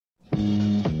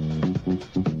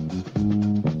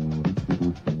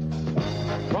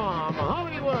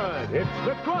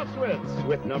Cross-Wits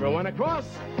with #1 across,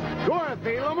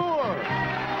 Dorothy Lamour.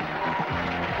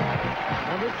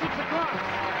 #6 across,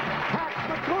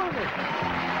 McCormack.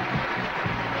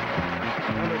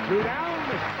 #2 down,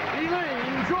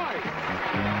 Elaine, Joyce.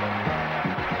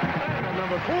 And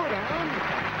 #4 down,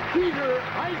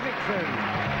 Isacksen.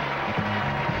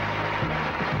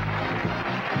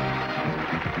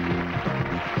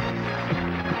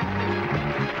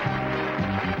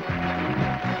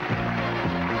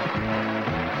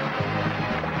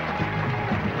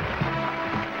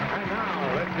 And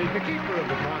now, let's meet the keeper of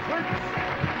the Cross-Wits,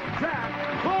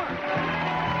 Jack Clark.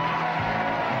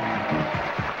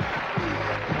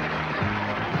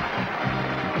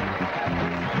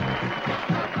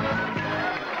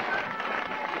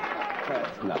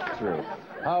 That's not true.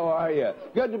 How are you?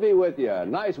 Good to be with you.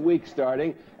 Nice week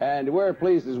starting, and we're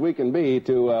pleased as we can be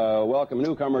to welcome a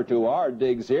newcomer to our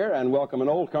digs here, and welcome an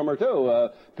old comer too,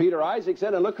 Peter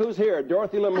Isacksen, and look who's here,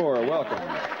 Dorothy Lamour. Welcome.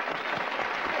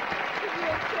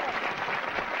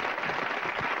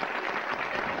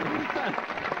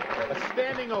 A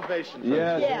standing ovation.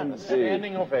 Yes, Yeah. indeed.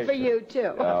 Standing ovation. For you,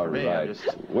 too. All For me, right. I'm just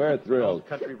We're an thrilled. old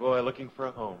country boy looking for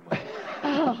a home.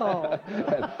 Oh.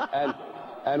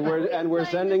 and we're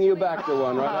sending you back to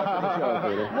one right after the show,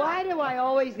 Peter. Why do I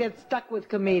always get stuck with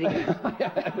comedians?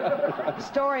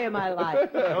 Story of my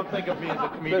life. Don't think of me as a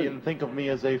comedian. Think of me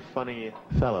as a funny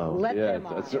fellow. Let Yes, them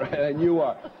on. that's right, and you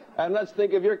are. And let's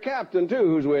think of your captain, too,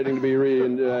 who's waiting to be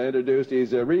reintroduced.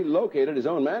 He's relocated his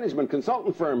own management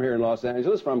consultant firm here in Los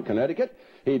Angeles from Connecticut.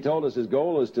 He told us his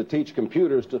goal is to teach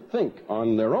computers to think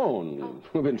on their own.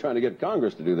 We've been trying to get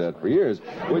Congress to do that for years.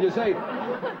 Would you say,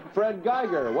 Fred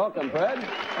Geiger? Welcome, Fred.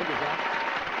 Thank you, Jack.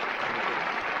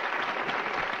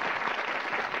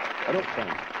 I don't think.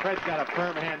 Fred's got a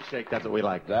firm handshake. That's what we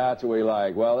like. That's what we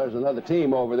like. Well, there's another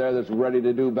team over there that's ready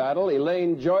to do battle.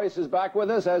 Elaine Joyce is back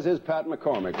with us, as is Pat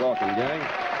McCormack. Welcome, gang.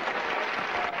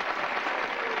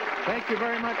 Thank you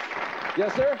very much.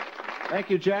 Yes, sir? Thank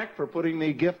you, Jack, for putting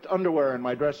the gift underwear in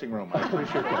my dressing room. I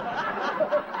appreciate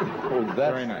that. Oh, that's,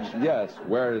 Very nice. Yes,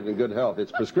 wear it in good health.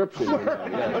 It's prescription. You know,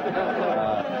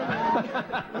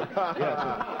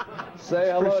 yes. Say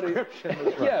hello to Prescription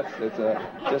is right. Yes,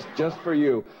 it's just for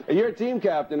you. Your team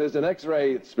captain is an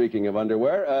X-ray, speaking of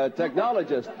underwear,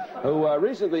 technologist who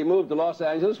recently moved to Los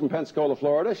Angeles from Pensacola,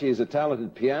 Florida. She's a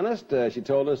talented pianist. She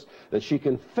told us that she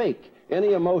can fake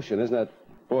any emotion. Isn't that...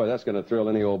 Boy, that's going to thrill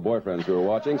any old boyfriends who are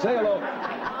watching. Say hello,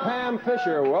 Pam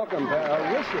Fisher. Welcome,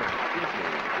 Pam. Fisher.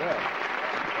 Yeah.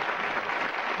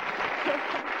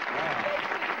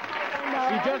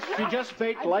 She just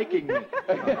faked liking me.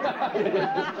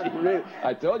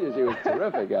 I told you she was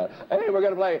terrific. Hey, we're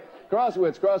going to play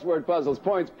Cross-Wits, crossword puzzles,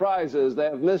 points, prizes. They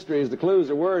have mysteries. The clues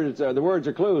are words. The words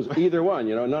are clues. Either one,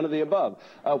 you know, none of the above.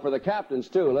 For the captains,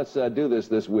 too, let's do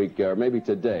this week, or maybe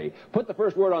today. Put the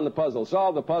first word on the puzzle.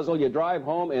 Solve the puzzle. You drive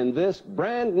home in this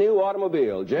brand new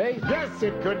automobile. Jay? Yes,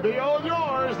 it could be all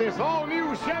yours, this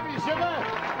all-new Chevy Chevette.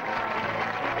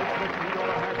 It's the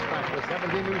 $3 hatchback with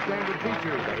 17 new standard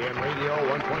features, AM radio,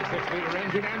 1.6-liter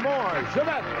engine, and more.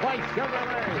 Chevette by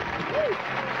Chevrolet. Woo!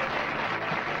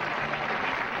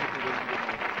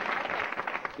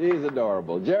 She's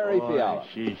adorable. Jerry Fiala.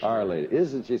 Our lady.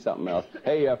 Isn't she something else?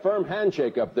 Hey, firm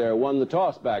handshake up there won the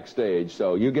toss backstage,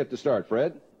 so you get to start,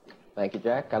 Fred. Thank you,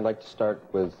 Jack. I'd like to start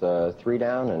with 3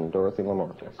 down and Dorothy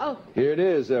Lamour, please. Oh. Here it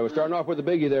is. We're starting off with the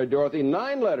biggie there, Dorothy.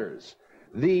 9 letters.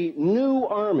 The New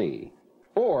Army.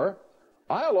 Or,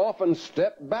 I'll often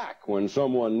step back when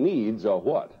someone needs a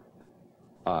what?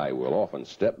 I will often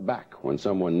step back when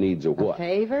someone needs a what? A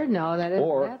favor? No, that isn't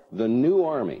Or, that. the New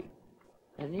Army.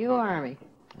 The new Army.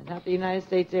 Is that the United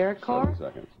States Air Corps? 7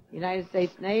 seconds. United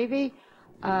States Navy,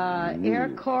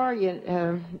 Air Corps,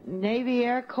 Navy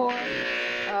Air Corps.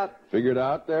 Figured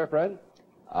out there, Fred?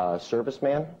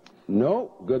 Serviceman?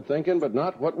 No, good thinking, but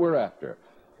not what we're after.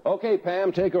 Okay,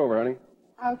 Pam, take over, honey.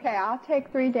 Okay, I'll take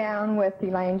 3 down with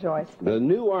Elaine Joyce. The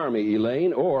New Army,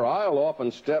 Elaine, or I'll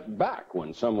often step back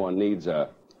when someone needs a...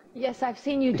 Yes, I've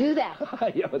seen you do that.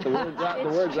 Yeah, but the word's out, the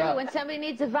It's word's true. out. When somebody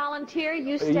needs a volunteer,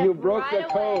 you step You broke right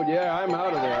the code. away. Yeah, I'm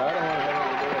out of there. I don't want to have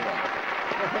anything to do with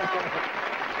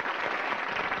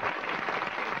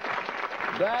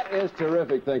that. That is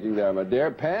terrific thinking there, my dear.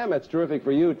 Pam, it's terrific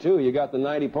for you, too. You got the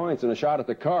 90 points and a shot at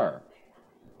the car.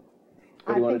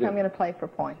 What do you want to do? I'm going to play for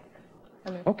points.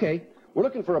 Okay. We're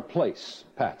looking for a place.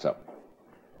 Pat's up.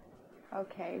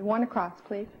 Okay, 1 across,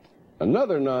 please.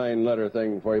 Another 9-letter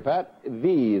thing for you, Pat.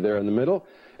 V there in the middle.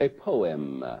 A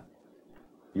poem.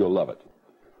 You'll love it.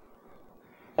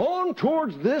 On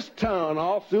towards this town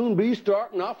I'll soon be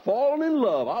starting. I've fallen in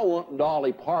love. I want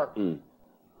Dolly Parton.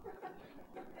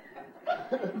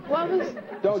 What was...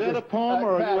 Don't Is that just- a poem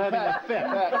or are you Pat, having a fit?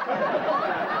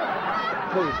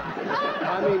 Please.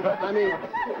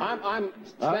 I'm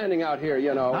standing out here,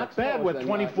 you know. Not bad with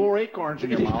 24 acorns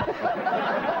in your mouth.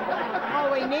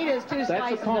 All we need is 2 That's a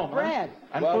slices poem, of bread. huh?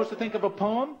 I'm Well- supposed to think of a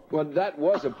poem? Well, that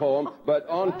was a poem, but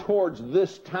on towards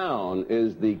this town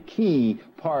is the key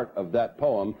part of that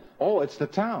poem. Oh, it's the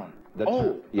town.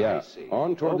 Yeah. I see.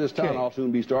 On toward this town, Okay. I'll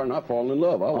soon be starting. I've fallen in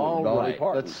love. I want All Dolly right,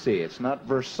 Parton. let's see. It's not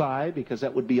Versailles because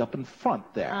that would be up in front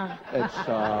there. It's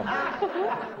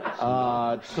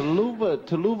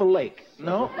Toluva Lake.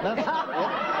 No, that's not it.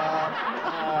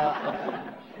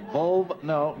 Volva.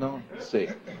 No. Let's see.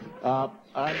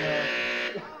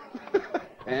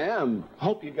 Pam.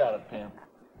 Hope you got it, Pam.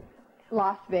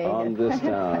 Las Vegas. On this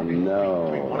town,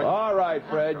 no. All right,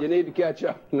 Fred, you need to catch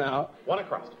up now. One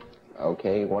across.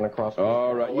 Okay, 1 across.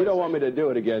 All right. You don't want me to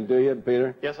do it again, do you,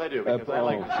 Peter? Yes, I do, because I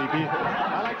like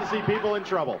to see people in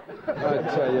trouble. I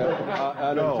tell you,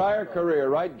 an entire career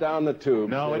right down the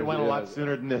tube. No, it went a lot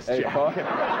sooner than this, Hey, Jack.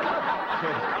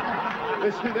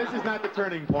 This is not the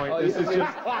turning point. This is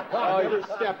just another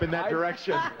step in that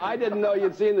direction. I didn't know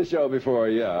you'd seen the show before,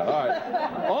 yeah. All right.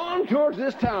 On towards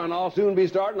this town, I'll soon be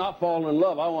starting. I've fallen in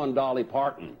love. I want Dolly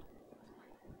Parton.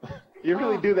 You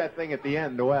really do that thing at the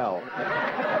end well.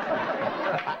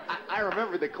 I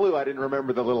remember the clue. I didn't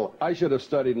remember the little... I should have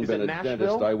studied and Is been it a Nashville?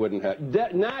 dentist. I wouldn't have.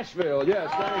 Nashville, yes,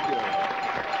 thank you.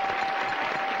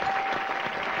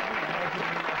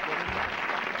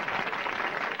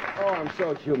 Oh, I'm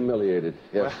so humiliated.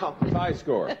 Yes. Well. High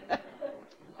score.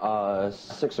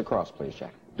 6 across, please,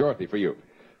 Jack. Dorothy, for you.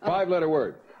 5-letter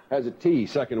word. Has a T,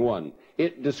 second one.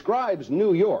 It describes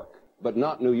New York, but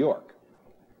not New York.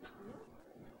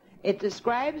 It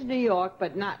describes New York,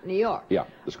 but not New York. Yeah,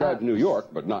 describes New York,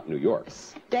 but not New York.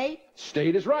 State?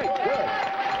 State is right.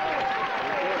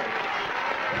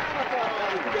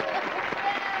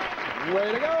 Good.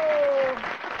 Way to go.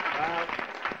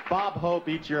 Bob Hope,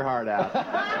 eat your heart out.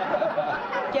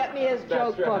 Get me his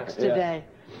joke books today.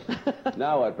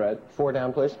 Now what, Fred? 4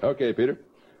 down, please. Okay, Peter.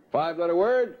 5-letter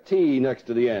word, T next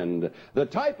to the end. The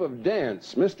type of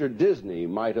dance Mr. Disney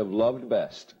might have loved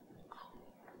best.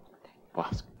 Well,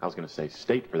 I was going to say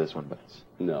state for this one, but it's...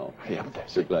 No. Yeah, I'm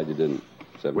glad you didn't.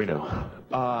 we know.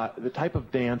 The type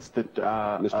of dance that...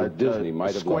 Mr. Disney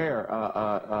might have square,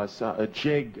 a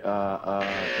jig,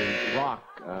 a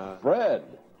rock. Fred.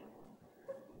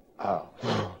 Oh.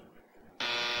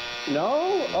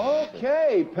 No?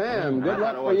 Okay, Pam. Good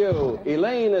luck for you.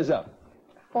 Elaine is up.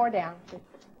 4 down.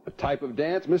 A type of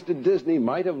dance Mr. Disney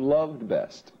might have loved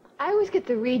best. I always get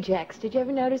the rejects. Did you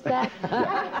ever notice that?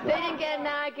 They didn't get it,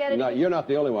 now I get it. No, you're not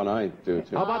the only one I do,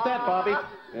 too. How about that, Bobby?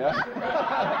 Yeah?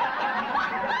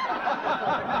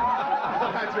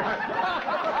 That's right.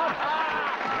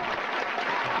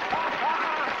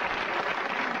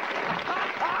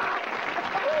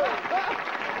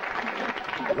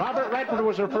 Robert Redford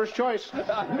was her first choice. Just for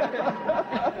that,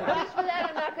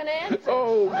 I'm not going to answer.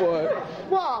 Oh, boy.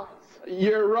 Waltz.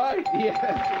 You're right. Yes.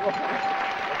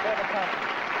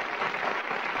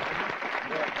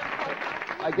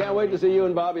 I can't wait to see you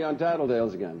and Bobby on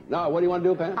Tattletales again. Now, what do you want to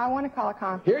do, Pam? I want to call a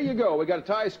conference. Here you go. We got a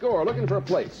tie score. Looking for a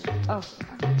place. Oh.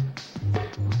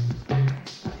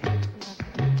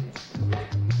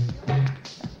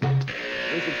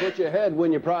 We should put you ahead,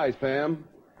 win your prize, Pam.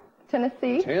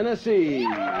 Tennessee. Tennessee.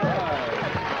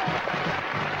 Right.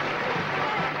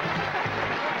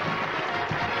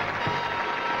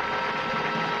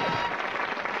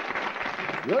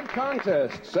 Good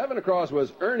contest. 7 across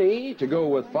was Ernie to go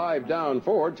with 5 down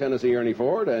Ford, Tennessee Ernie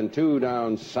Ford, and 2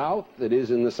 down south. It is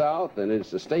in the south, and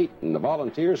it's the state and the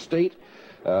volunteer state.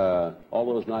 All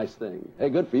those nice things. Hey,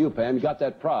 good for you, Pam. You got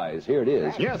that prize. Here it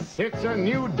is. Yes, it's a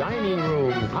new dining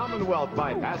room. Commonwealth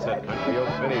by Bassett. Country oak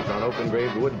finish on oak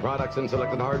engraved wood products and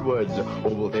selected hardwoods.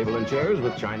 Oval table and chairs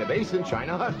with china base and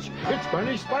china hutch. It's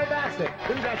furnished by Bassett.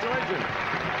 Congratulations.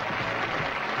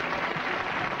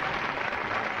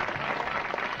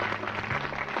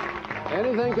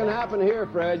 Anything can happen here,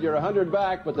 Fred. You're 100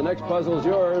 back, but the next puzzle's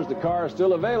yours. The car is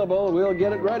still available. We'll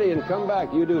get it ready and come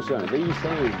back. You do, son. Be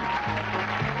sane.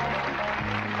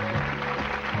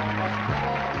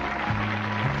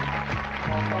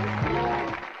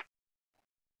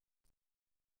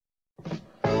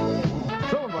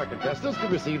 Some of our contestants contestants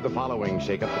could receive the following.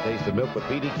 Shake up the taste of milk with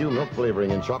PDQ milk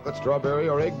flavoring in chocolate, strawberry,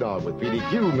 or eggnog. With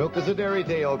PDQ, milk is a dairy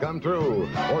tale come true.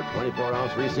 Or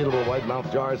 24-ounce resealable white mouth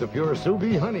jars of pure sous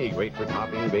vide honey. Great for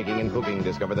topping, baking, and cooking.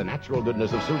 Discover the natural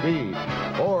goodness of sous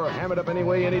vide. Or ham it up any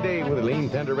way, any day with lean,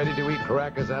 tender, ready-to-eat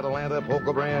Caracas, Atalanta,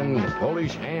 Polka brand,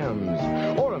 Polish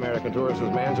hams. Or American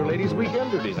Tourister's man's or ladies'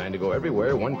 weekender, designed to go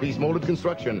everywhere. One-piece molded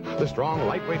construction. The strong,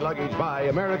 lightweight luggage by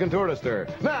American Tourister.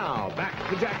 Now, back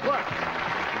to Jack Clark.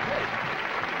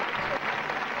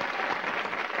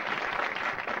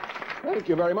 Thank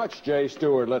you very much, Jay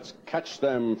Stewart. Let's catch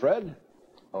them, Fred.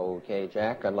 Okay,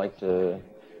 Jack, I'd like to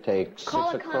take Call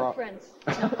a 6 across. conference.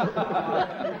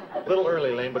 A little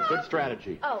early, Elaine, but good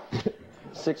strategy. Oh.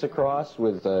 6 across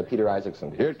with Peter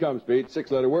Isacksen. Here it comes, Pete.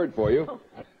 6-letter word for you.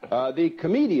 The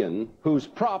comedian whose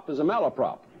prop is a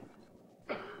malaprop.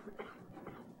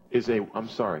 I'm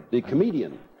sorry. The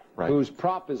comedian whose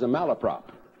prop is a malaprop.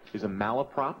 Is a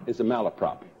malaprop? Is a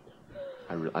malaprop.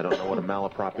 I don't know what a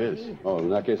malaprop is. Oh, in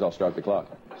that case, I'll start the clock.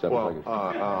 7 Well, seconds.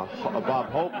 Bob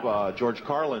Hope, George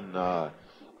Carlin,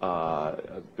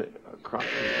 Crosby.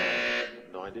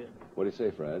 No idea. What do you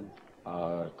say, Fred?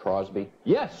 Crosby.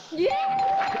 Yes! Yeah!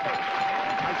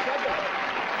 I said that.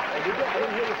 I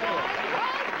didn't hear you say it.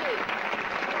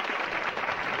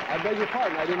 I beg your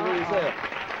pardon. I didn't hear you say it.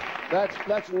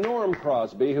 That's Norm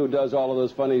Crosby, who does all of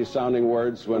those funny-sounding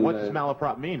words when... What does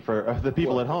malaprop mean for the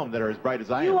people at home that are as bright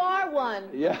as I am? You are one.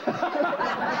 Yeah.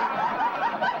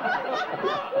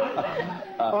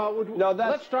 No,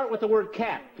 let's start with the word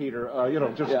cat, Peter. A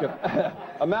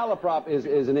malaprop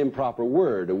is an improper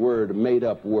word, a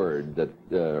made-up word that,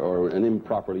 or an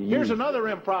improperly used. Here's another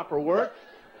improper word.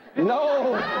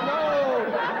 No,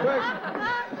 quick.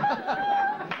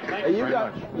 Thank you very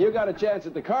much. You got a chance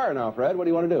at the car now, Fred. What do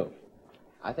you want to do?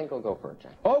 I think I'll go for it,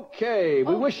 Jack. Okay,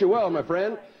 we wish you well, my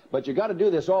friend. But you got to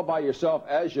do this all by yourself,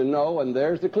 as you know, and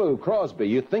there's the clue. Crosby,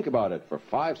 you think about it for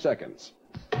 5 seconds.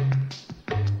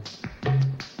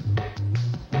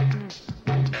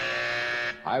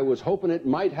 I was hoping it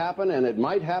might happen, and it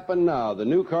might happen now. The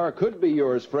new car could be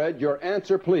yours, Fred. Your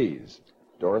answer, please.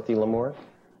 Dorothy Lamour?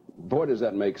 Boy, does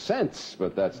that make sense,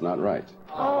 but that's not right.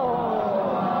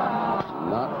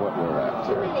 Not what we're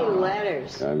after. Too many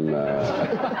letters.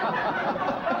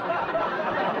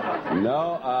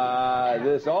 No,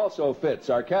 this also fits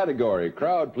our category,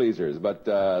 crowd pleasers, but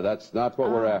that's not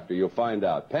what we're after. You'll find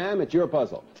out. Pam, it's your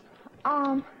puzzle.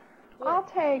 I'll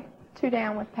take 2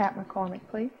 down with Pat McCormack,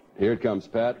 please. Here it comes,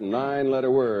 Pat.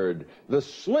 9-letter word. The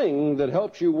sling that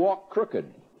helps you walk crooked.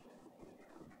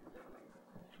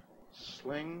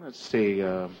 Sling, let's see.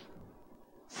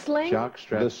 Sling?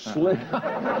 Jockstrap. The sling. I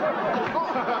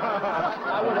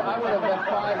would have bet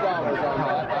 $5 on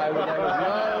that. There was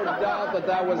no doubt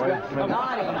that was going.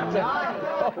 Naughty.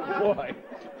 Oh, boy.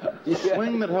 Yeah.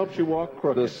 Sling that helps you walk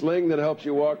crooked. The sling that helps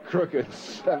you walk crooked.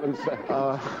 7 seconds.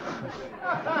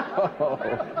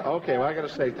 Okay, well, I got to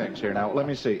say things here now. Let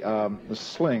me see. The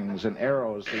slings and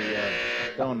arrows.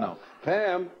 Don't know.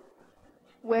 Pam.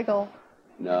 Wiggle.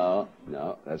 No,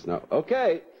 that's not.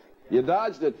 Okay. You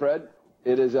dodged it, Fred.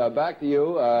 It is back to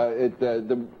you.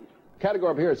 The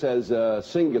category up here says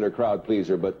singular crowd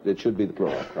pleaser, but it should be the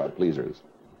plural crowd pleasers.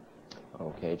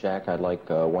 Okay, Jack, I'd like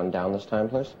 1 down this time,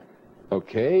 please.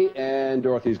 Okay, and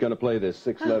Dorothy's going to play this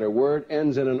 6-letter word.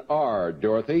 Ends in an R,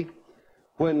 Dorothy.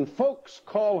 When folks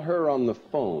call her on the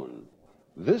phone,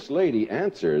 this lady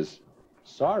answers,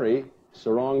 sorry, it's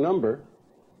the wrong number.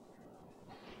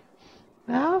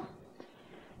 Well,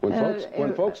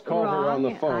 When folks call her on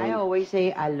the phone... I always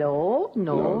say, hello?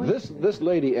 No. This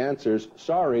lady answers,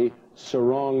 sorry, it's the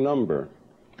wrong number.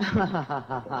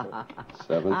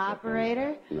 7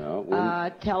 Operator? seconds.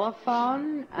 No.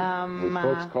 Telephone? When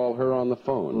folks call her on the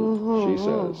phone, she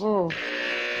says... Who are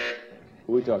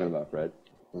we talking about, Fred?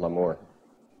 Lamour.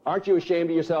 Aren't you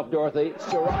ashamed of yourself, Dorothy? It's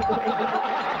the wrong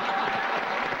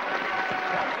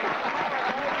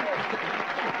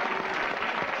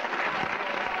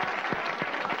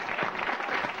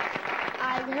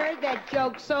that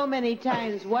joke so many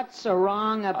times. What's so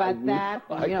wrong about that?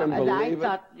 I can believe it.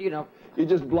 thought, You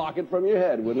just block it from your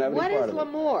head. Wouldn't have any what part is of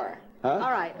it. Lamour? Huh?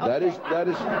 All right. Okay. That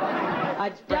is.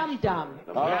 A dum-dum.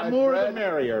 The more the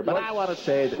merrier, but I want to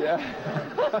say that. Yeah.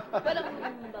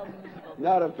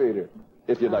 Not a Peter.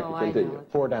 If you'd like to continue.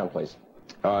 4 down, please.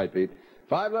 All right, Pete.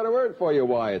 5-letter word for you,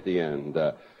 Y at the end.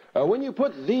 When you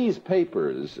put these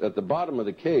papers at the bottom of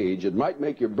the cage, it might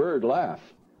make your bird laugh.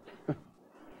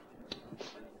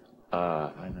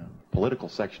 I know. Political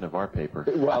section of our paper.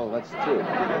 Well, that's true.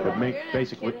 But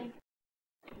basically.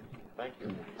 Thank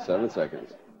you. 7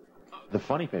 seconds. The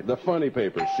funny paper. The funny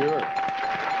paper, sure.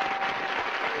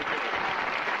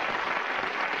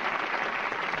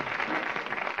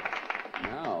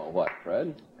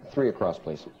 Fred? 3 across,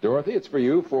 please. Dorothy, it's for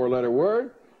you. 4-letter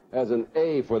word. Has an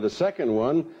A for the second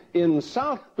one. In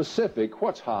South Pacific,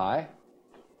 what's high?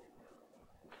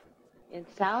 In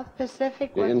South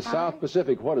Pacific, what's In high? South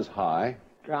Pacific, what is high?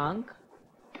 Drunk.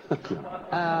 7.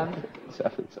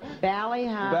 Valley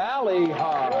High. Valley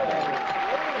High.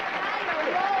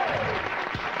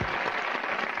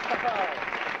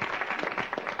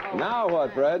 Now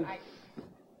what, Fred?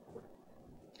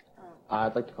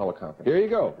 I'd like to call a conference. Here you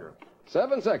go.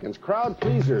 7 seconds. Crowd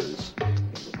pleasers.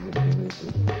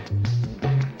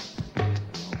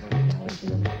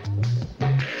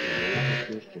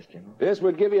 This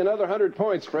would give you another 100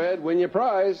 points, Fred. Win your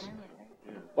prize.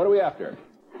 What are we after?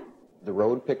 The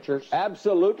road pictures?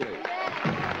 Absolutely.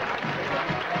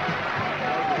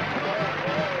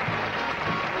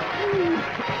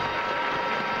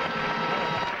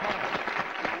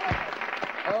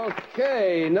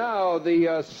 Okay, now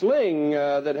the sling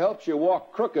that helps you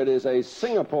walk crooked is a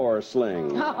Singapore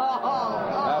sling.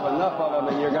 Have enough of them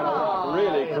and you're going to walk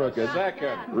really crooked.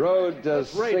 Road to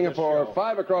Singapore.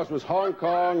 5 across was Hong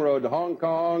Kong. Road to Hong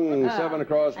Kong. And 7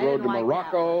 across, road to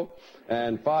Morocco.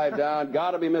 And 5 down.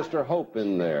 Got to be Mr. Hope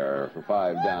in there for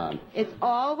 5 down. It's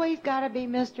always got to be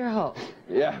Mr. Hope.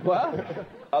 Yeah, well,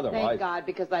 otherwise. Thank God,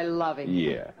 because I love him.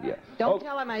 Yeah. Don't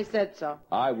tell him I said so.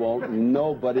 I won't.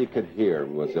 Nobody could hear.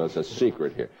 It's a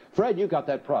secret here. Fred, you got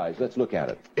that prize. Let's look at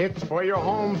it. It's for your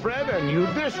home, Fred, a new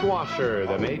dishwasher.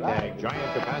 The Maytag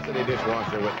giant capacity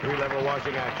dishwasher with 3-level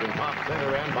washing action, top,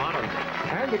 center, and bottom.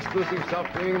 And exclusive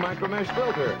self-cleaning micromesh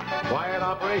filter. Quiet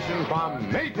operation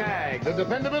from Maytag, the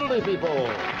dependability people.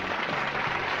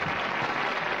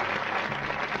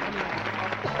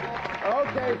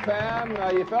 Okay, Pam,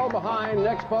 you fell behind.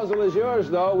 Next puzzle is yours,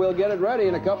 though. We'll get it ready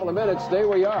in a couple of minutes. Stay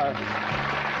where you are.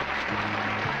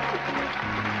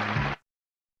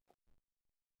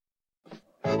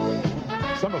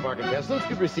 Some of our contestants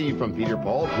could receive from Peter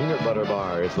Paul Peanut Butter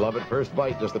Bar. It's love at first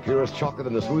bite, just the purest chocolate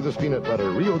and the smoothest peanut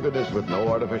butter. Real goodness with no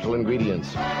artificial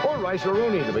ingredients. Or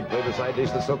Rice-A-Roni, the big flavor side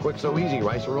dish that's so quick, so easy.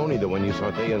 Rice-A-Roni, the one you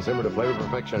saute and simmer to flavor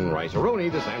perfection.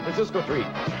 Rice-A-Roni, the San Francisco treat.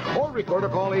 Or Recorder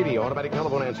Call 80, automatic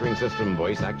telephone answering system.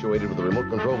 Voice actuated with a remote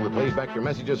control that plays back your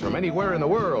messages from anywhere in the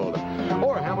world.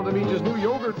 Or Hamilton Beach's new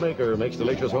yogurt maker. Makes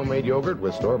delicious homemade yogurt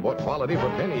with store-bought quality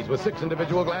for pennies with 6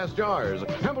 individual glass jars.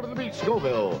 Hamilton Beach,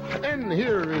 Scoville. And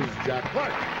here is Jack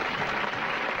Clark.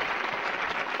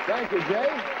 Thank you, Jay.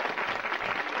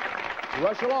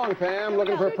 Rush along, Pam,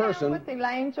 looking for a person. With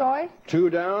Elaine, Joyce. 2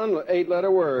 down,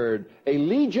 8-letter word. A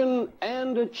legion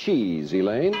and a cheese,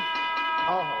 Elaine.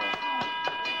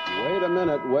 Wait a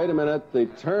minute. The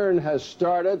turn has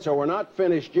started, so we're not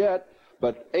finished yet.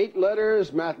 But 8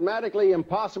 letters, mathematically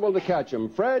impossible to catch them.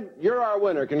 Fred, you're our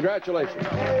winner. Congratulations.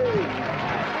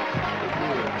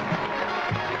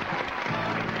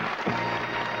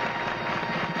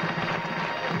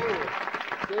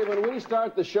 When we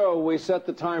start the show, we set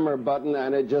the timer button,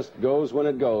 and it just goes when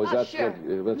it goes. That's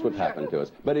what happened to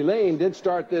us. But Elaine did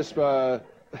start this 2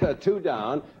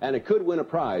 down, and it could win a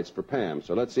prize for Pam.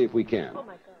 So let's see if we can. Oh,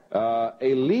 my God.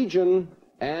 A legion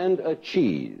and a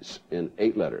cheese in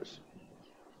 8 letters.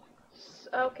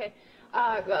 Okay.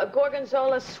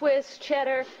 Gorgonzola, Swiss,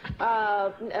 cheddar,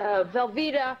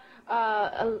 Velveeta,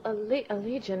 a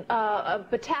legion,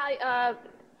 battalion,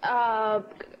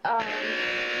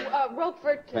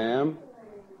 Roquefort. Pam?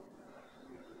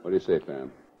 What do you say,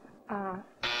 Pam?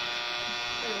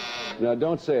 No,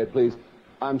 don't say it, please.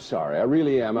 I'm sorry. I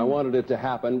really am. I wanted it to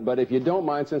happen. But if you don't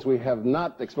mind, since we have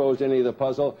not exposed any of the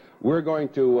puzzle, we're going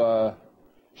to...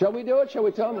 shall we do it? Shall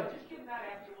we tell them?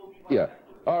 Yeah.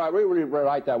 All right, we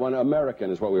rewrite that one.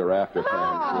 American is what we were after, Pam.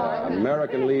 Yeah,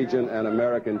 American Legion and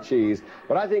American cheese.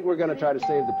 But I think we're going to try to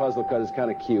save the puzzle because it's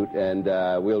kind of cute, and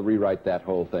we'll rewrite that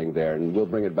whole thing there, and we'll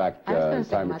bring it back a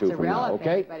time or two from now,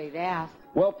 okay?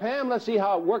 Well, Pam, let's see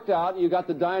how it worked out. You got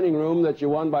the dining room that you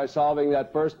won by solving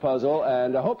that first puzzle,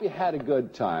 and I hope you had a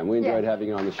good time. We enjoyed having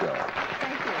you on the show.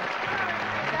 Thank you.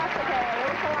 That's okay.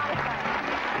 It was a lot of fun.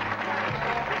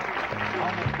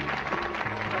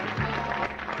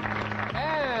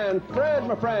 And Fred,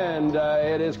 my friend,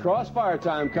 it is Crossfire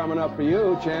time coming up for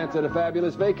you. Chance at a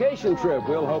fabulous vacation trip.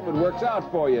 We'll hope it works out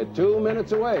for you. 2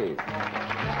 minutes away.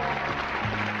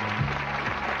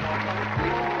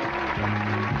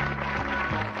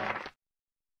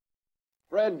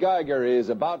 Fred Geiger is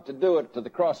about to do it to the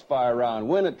Crossfire round.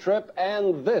 Win a trip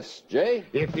and this, Jay.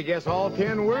 If you guess all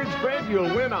 10 words, Fred, you'll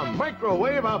win a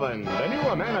microwave oven. The new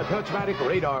Amana Touchmatic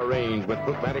radar range with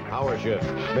Cookmatic power shift.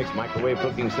 Makes microwave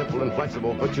cooking simple and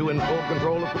flexible. Puts you in full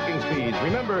control of cooking speeds.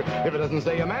 Remember, if it doesn't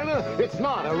say Amana, it's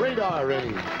not a radar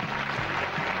range.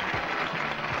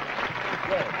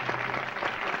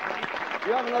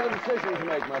 You have another decision to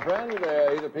make, my friend.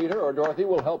 Either Peter or Dorothy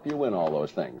will help you win all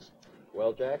those things.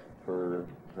 Well, Jack, for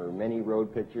her many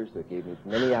road pictures that gave me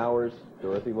many hours,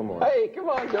 Dorothy Lamour. Hey, come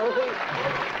on, Dorothy. All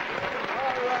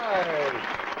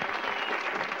right.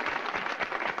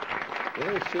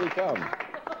 Here she comes.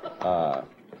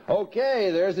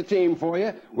 Okay, there's the team for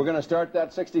you. We're going to start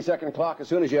that 60-second clock as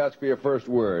soon as you ask for your first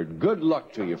word. Good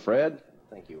luck to you, Fred.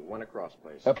 Thank you. One across,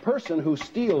 please. A person who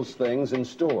steals things in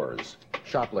stores.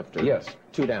 Shoplifter. Yes.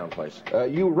 2 down, please.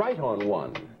 You write on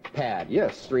one. Pad.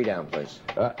 Yes. 3 down, please.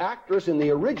 Actress in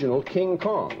the original King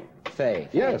Kong. Faye.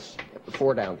 Yes.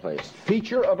 4 down, please.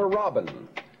 Feature of a robin.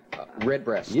 Red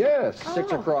breast. Yes.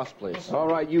 6 across, please. All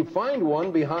right, you find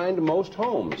one behind most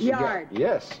homes. Yard.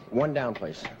 Yes. 1 down,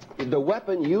 please. The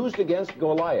weapon used against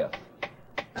Goliath.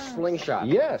 Slingshot.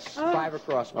 Yes. 5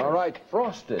 across, please. All right,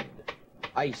 frosted.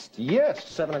 Iced. Yes.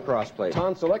 7 across, please.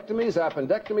 Tonsillectomies,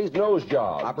 appendectomies, nose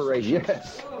jobs. Operations.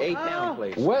 Yes. 8 down,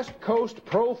 please. West Coast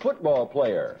pro football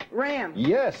player. Ram.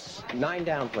 Yes. 9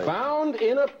 down, please. Found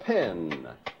in a pen.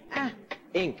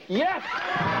 Ink. Yes.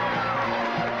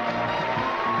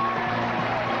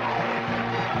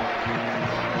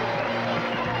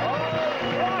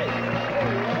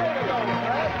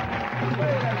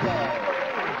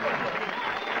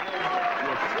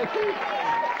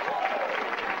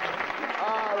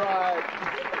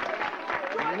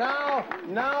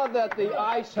 Now that the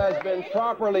ice has been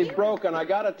properly broken, I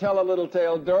got to tell a little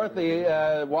tale. Dorothy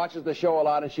watches the show a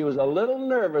lot, and she was a little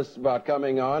nervous about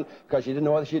coming on because she didn't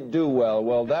know whether she'd do well.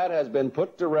 Well, that has been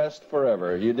put to rest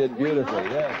forever. You did beautifully.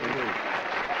 Yes, indeed.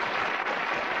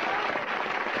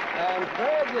 And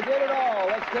Fred, you did it all.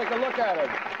 Let's take a look at it.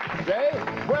 Jay?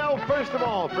 Well, first of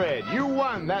all, Fred, you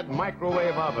won that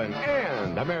microwave oven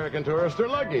and American Tourister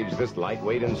luggage. This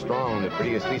lightweight and strong, the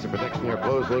prettiest piece of protection your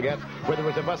clothes will get. Whether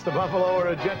it's a bus to Buffalo or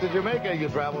a jet to Jamaica, you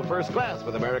travel first class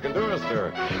with American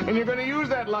Tourister. And you're going to use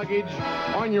that luggage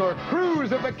on your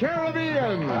cruise of the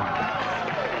Caribbean.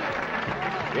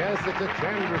 Yes, it's a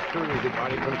Chandler's cruise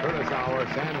departing from Curaçao or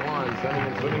San Juan, sending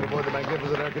and swimming aboard the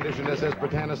magnificent air-conditioned SS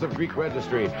Britannis of Greek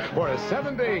registry for a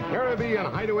 7-day Caribbean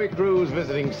hideaway cruise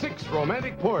visiting 6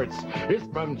 romantic ports. It's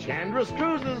from Chandler's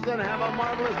Cruises, and have a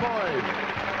marvelous voyage.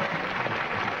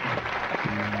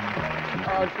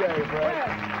 Okay, Fred.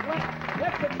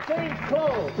 Let's exchange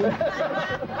clothes.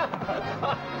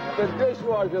 The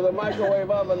dishwasher, the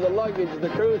microwave oven, the luggage, the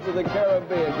cruise to the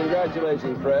Caribbean.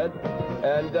 Congratulations, Fred.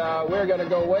 And we're going to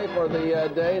go away for the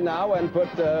day now and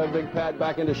put Big Pat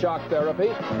back into shock therapy.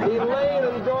 Elaine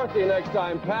and Dorothy next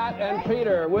time. Pat and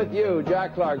Peter with you.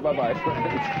 Jack Clark. Bye-bye,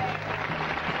 friends.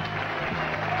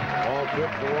 All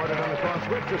trips awarded on the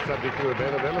Cross-Wits are subject to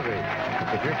availability.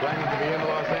 If you're planning to be in the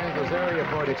Los Angeles area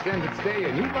for an extended stay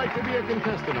and you'd like to be a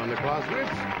contestant on the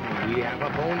Cross-Wits, we have a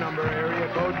phone number, area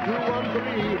code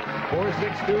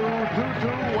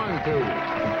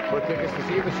 213-462-2212. For tickets to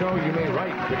see the show, you may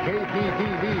write to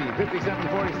KPTV,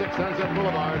 5746 Sunset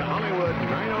Boulevard, Hollywood,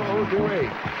 90028.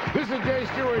 This is Jay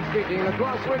Stewart speaking. The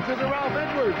Cross-Wits is a Ralph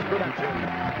Edwards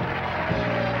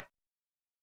production.